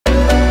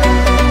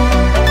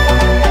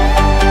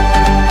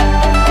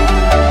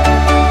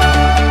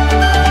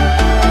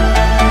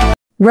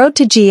Road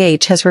to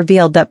GH has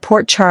revealed that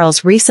Port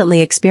Charles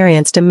recently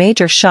experienced a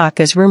major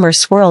shock as rumors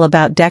swirl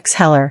about Dex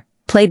Heller,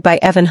 played by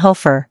Evan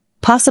Hofer,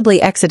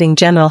 possibly exiting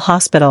General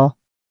Hospital.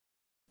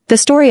 The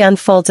story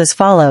unfolds as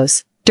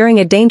follows. During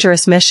a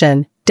dangerous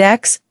mission,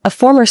 Dex, a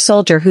former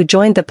soldier who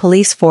joined the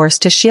police force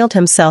to shield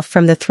himself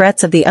from the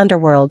threats of the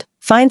underworld,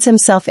 finds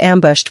himself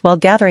ambushed while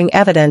gathering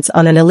evidence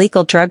on an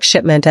illegal drug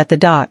shipment at the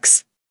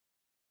docks.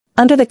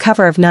 Under the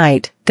cover of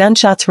night,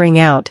 gunshots ring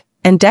out,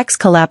 and Dex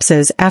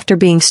collapses after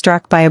being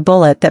struck by a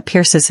bullet that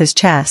pierces his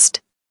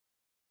chest.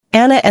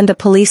 Anna and the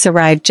police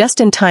arrive just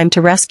in time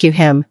to rescue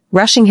him,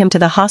 rushing him to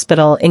the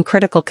hospital in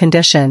critical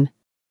condition.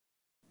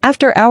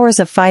 After hours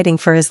of fighting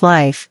for his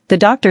life, the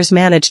doctors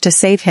manage to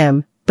save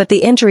him, but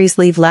the injuries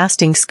leave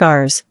lasting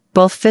scars,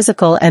 both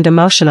physical and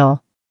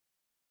emotional.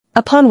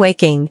 Upon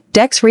waking,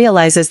 Dex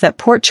realizes that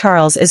Port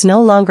Charles is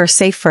no longer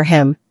safe for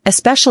him,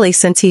 especially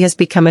since he has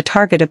become a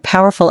target of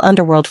powerful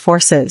underworld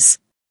forces.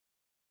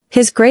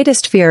 His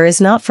greatest fear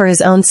is not for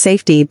his own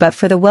safety but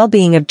for the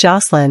well-being of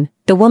Jocelyn,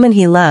 the woman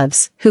he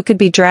loves, who could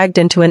be dragged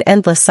into an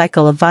endless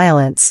cycle of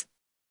violence.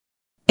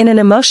 In an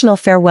emotional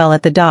farewell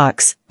at the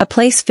docks, a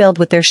place filled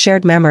with their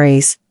shared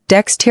memories,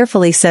 Dex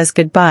tearfully says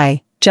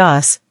goodbye.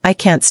 Joss, I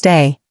can't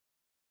stay.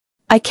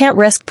 I can't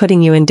risk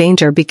putting you in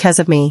danger because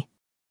of me.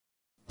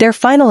 Their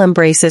final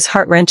embrace is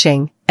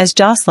heart-wrenching, as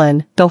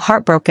Jocelyn, though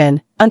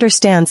heartbroken,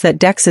 understands that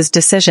Dex's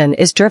decision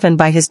is driven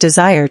by his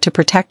desire to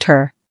protect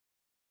her.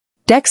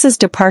 Dex's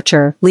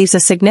departure leaves a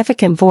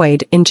significant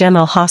void in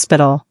General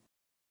Hospital.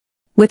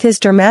 With his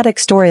dramatic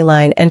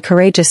storyline and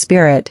courageous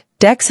spirit,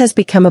 Dex has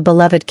become a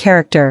beloved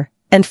character,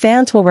 and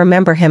fans will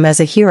remember him as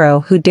a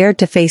hero who dared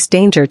to face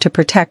danger to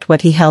protect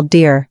what he held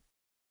dear.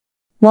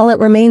 While it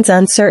remains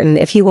uncertain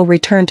if he will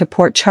return to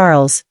Port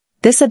Charles,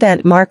 this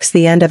event marks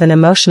the end of an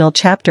emotional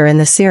chapter in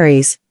the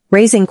series,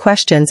 raising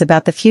questions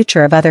about the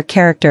future of other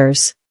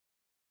characters.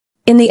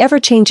 In the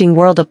ever-changing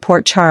world of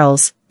Port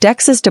Charles,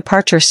 Dex's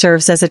departure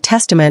serves as a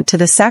testament to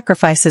the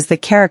sacrifices the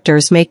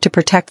characters make to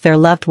protect their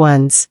loved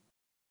ones.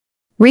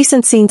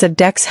 Recent scenes of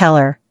Dex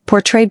Heller,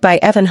 portrayed by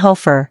Evan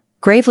Hofer,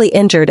 gravely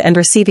injured and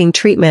receiving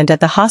treatment at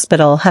the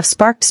hospital have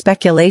sparked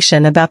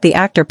speculation about the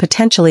actor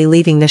potentially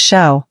leaving the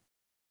show.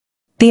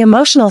 The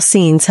emotional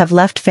scenes have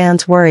left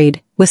fans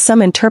worried, with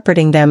some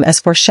interpreting them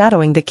as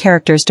foreshadowing the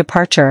character's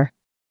departure.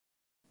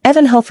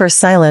 Evan Hofer's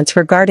silence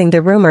regarding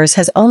the rumors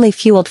has only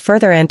fueled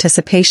further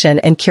anticipation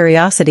and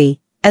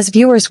curiosity, as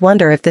viewers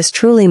wonder if this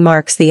truly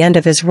marks the end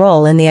of his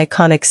role in the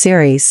iconic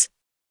series.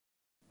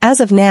 As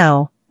of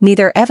now,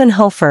 neither Evan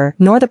Hofer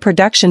nor the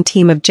production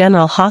team of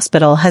General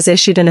Hospital has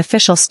issued an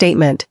official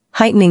statement,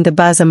 heightening the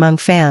buzz among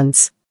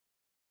fans.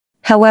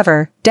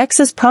 However,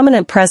 Dex's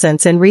prominent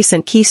presence in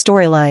recent key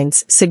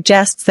storylines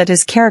suggests that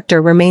his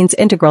character remains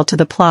integral to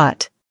the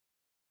plot.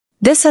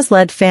 This has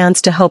led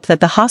fans to hope that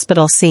the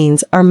hospital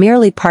scenes are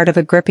merely part of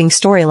a gripping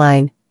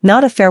storyline,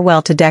 not a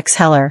farewell to Dex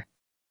Heller.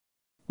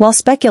 While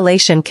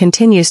speculation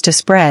continues to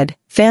spread,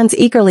 fans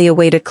eagerly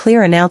await a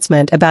clear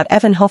announcement about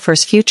Evan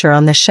Hofer's future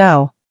on the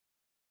show.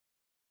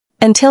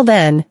 Until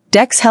then,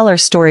 Dex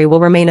Heller's story will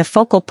remain a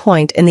focal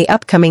point in the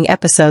upcoming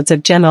episodes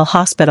of General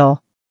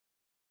Hospital.